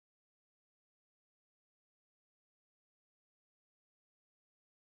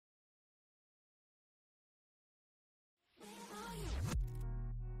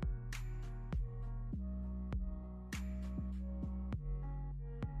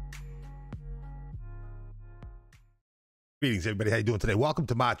Greetings, everybody. How you doing today? Welcome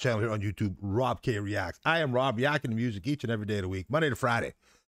to my channel here on YouTube, Rob K Reacts. I am Rob, reacting to music each and every day of the week, Monday to Friday.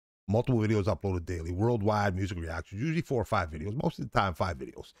 Multiple videos uploaded daily, worldwide music reactions, usually 4 or 5 videos, most of the time 5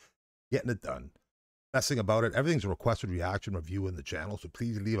 videos. Getting it done. Best thing about it, everything's a requested reaction review in the channel, so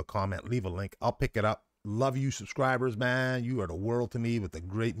please leave a comment, leave a link. I'll pick it up. Love you subscribers, man. You are the world to me with the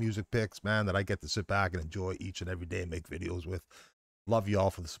great music picks, man, that I get to sit back and enjoy each and every day and make videos with. Love you all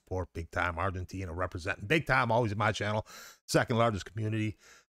for the support. Big time Argentina representing. Big time always in my channel. Second largest community.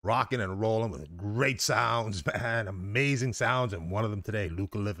 Rocking and rolling with great sounds, man. Amazing sounds. And one of them today,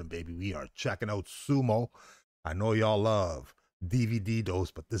 Luca Living, baby. We are checking out Sumo. I know y'all love DVD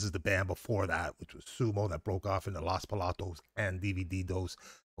Dose, but this is the band before that, which was Sumo, that broke off into Los Palatos and DVD Dose.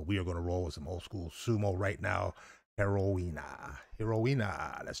 But we are going to roll with some old school Sumo right now. Heroína.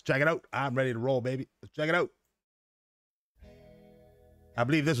 Heroína. Let's check it out. I'm ready to roll, baby. Let's check it out. I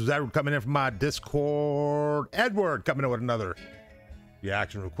believe this was Edward coming in from my Discord. Edward coming in with another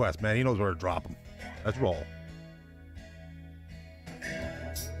reaction request, man. He knows where to drop them. Let's roll.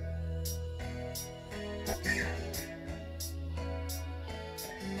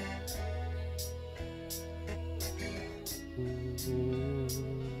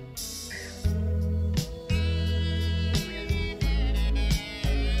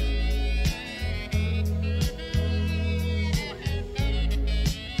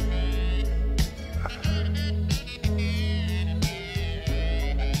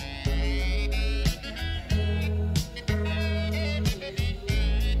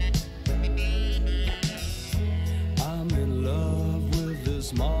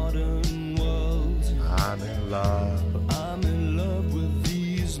 Modern world. I'm in love. I'm in love with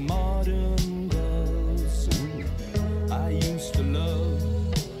these modern girls. Ooh. I used to love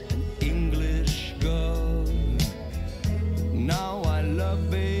an English girl. Now I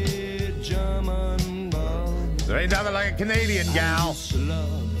love a German girl. There ain't nothing like a Canadian gal. I used to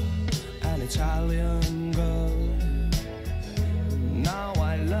love an Italian girl. Now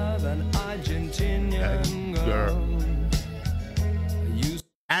I love an Argentinian girl.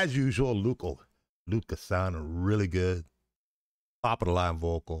 As usual, Luca sounded really good. Top of the line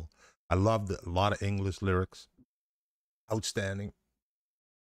vocal. I loved a lot of English lyrics. Outstanding.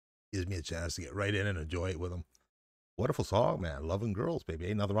 Gives me a chance to get right in and enjoy it with him. Wonderful song, man. Loving girls, baby.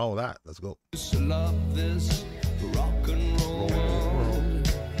 Ain't nothing wrong with that. Let's go. Used to love this rock and roll world.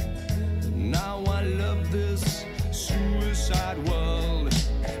 Now I love this suicide world.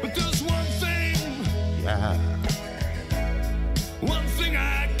 But there's one thing. Yeah. One thing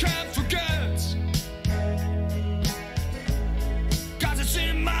I can't forget, 'cause it's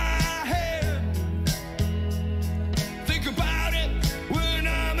in my head. Think about it when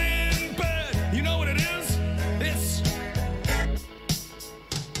I'm in bed. You know what it is? It's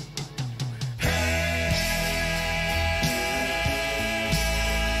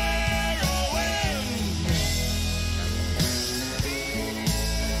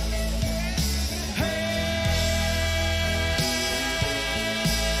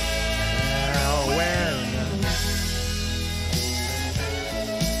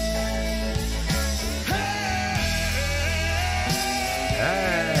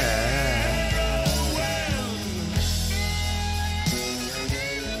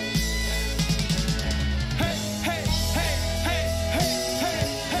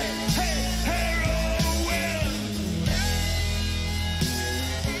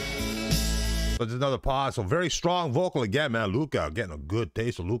But there's another pause. So very strong vocal again, man. Luca getting a good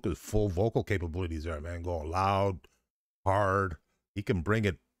taste of Luca's full vocal capabilities there, man. Going loud, hard. He can bring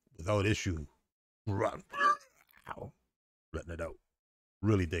it without issue. Run. Letting it out.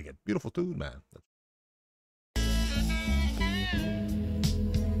 Really dig it. Beautiful tune, man.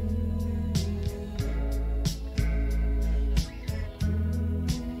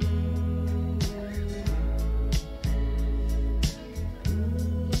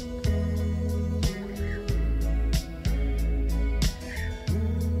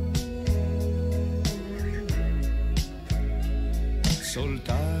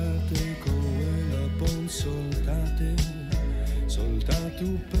 soltate quella pon, soltate, solta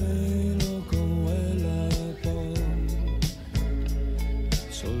tu pelo con quella pon,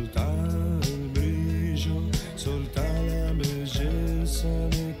 solta il brillo, solta la bellezza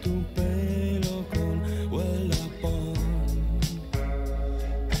di tu pelo con quella pon.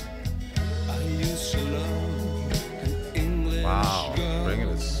 I used to love an English girl. Bringing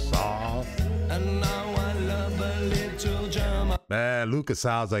it soft. And now I love a little German. Man, Luca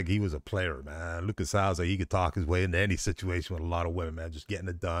sounds like he was a player, man. Luca sounds like he could talk his way into any situation with a lot of women, man. Just getting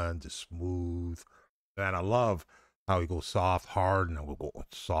it done, just smooth. Man, I love how he goes soft, hard, and then we'll go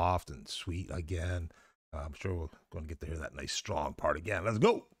soft and sweet again. I'm sure we're going to get to hear that nice strong part again. Let's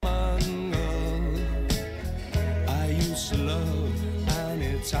go. I used to love an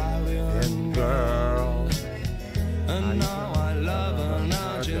Italian girl, and now I love an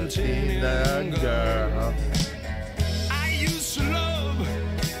Argentinian girl. I used to love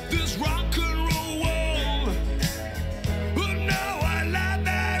this rock and roll world, but now I love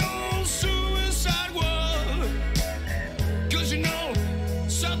that old suicide world. 'Cause you know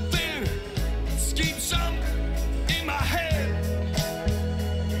something keeps up in my head.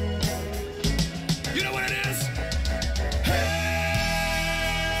 You know what it is?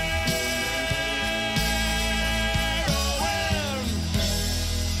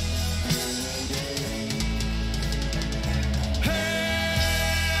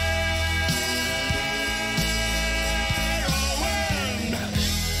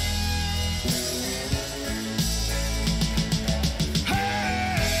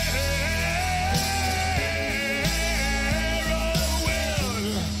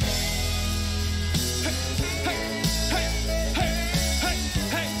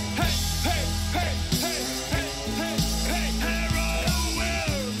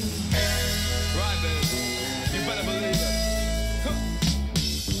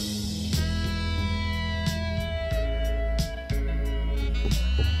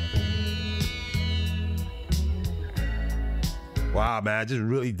 Wow, man, just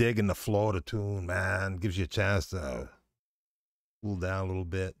really digging the flow of the tune, man. Gives you a chance to cool down a little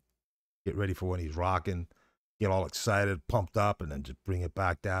bit, get ready for when he's rocking, get all excited, pumped up, and then just bring it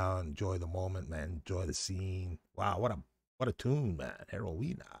back down. Enjoy the moment, man. Enjoy the scene. Wow, what a tune, man.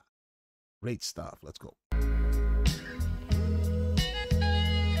 Heroína. Great stuff. Let's go.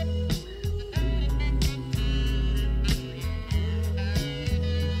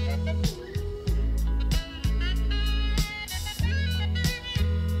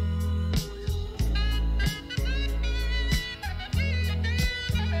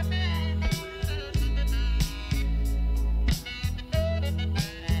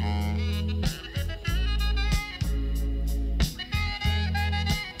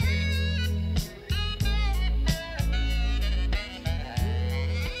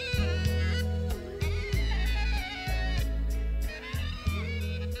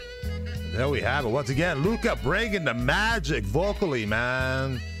 There we have it. Once again, Luca bringing the magic vocally,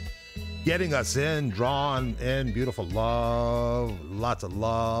 man. Getting us in, drawn in, beautiful love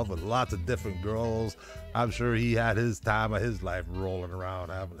with lots of different girls. I'm sure he had his time of his life rolling around,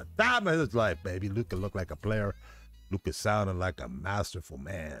 having the time of his life, baby. Luca looked like a player. Luca sounded like a masterful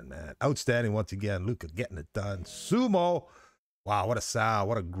man. Outstanding once again. Luca getting it done. Sumo. Wow, what a sound.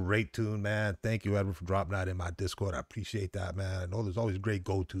 What a great tune, man. Thank you, Edward, for dropping that in my Discord. I appreciate that, man. I know there's always great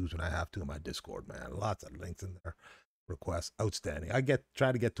go-tos when I have to in my Discord, man. Lots of links in there. Requests. Outstanding.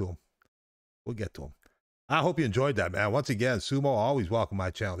 Try to get to them. We'll get to them. I hope you enjoyed that, man. Once again, Sumo, always welcome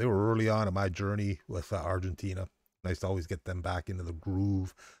my channel. They were early on in my journey with Argentina. Nice to always get them back into the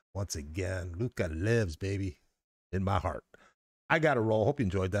groove. Once again, Luca lives, baby, in my heart. I got to roll. Hope you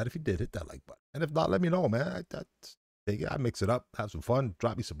enjoyed that. If you did, hit that like button. And if not, let me know, man. I mix it up, have some fun,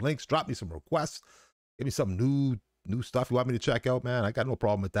 drop me some links, drop me some requests, give me some new stuff you want me to check out, man. I got no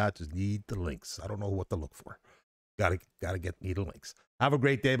problem with that. Just need the links. I don't know what to look for. Gotta need the links. Have a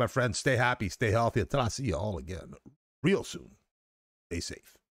great day, my friends. Stay happy, stay healthy. Until I see you all again real soon. Stay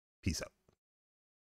safe. Peace out.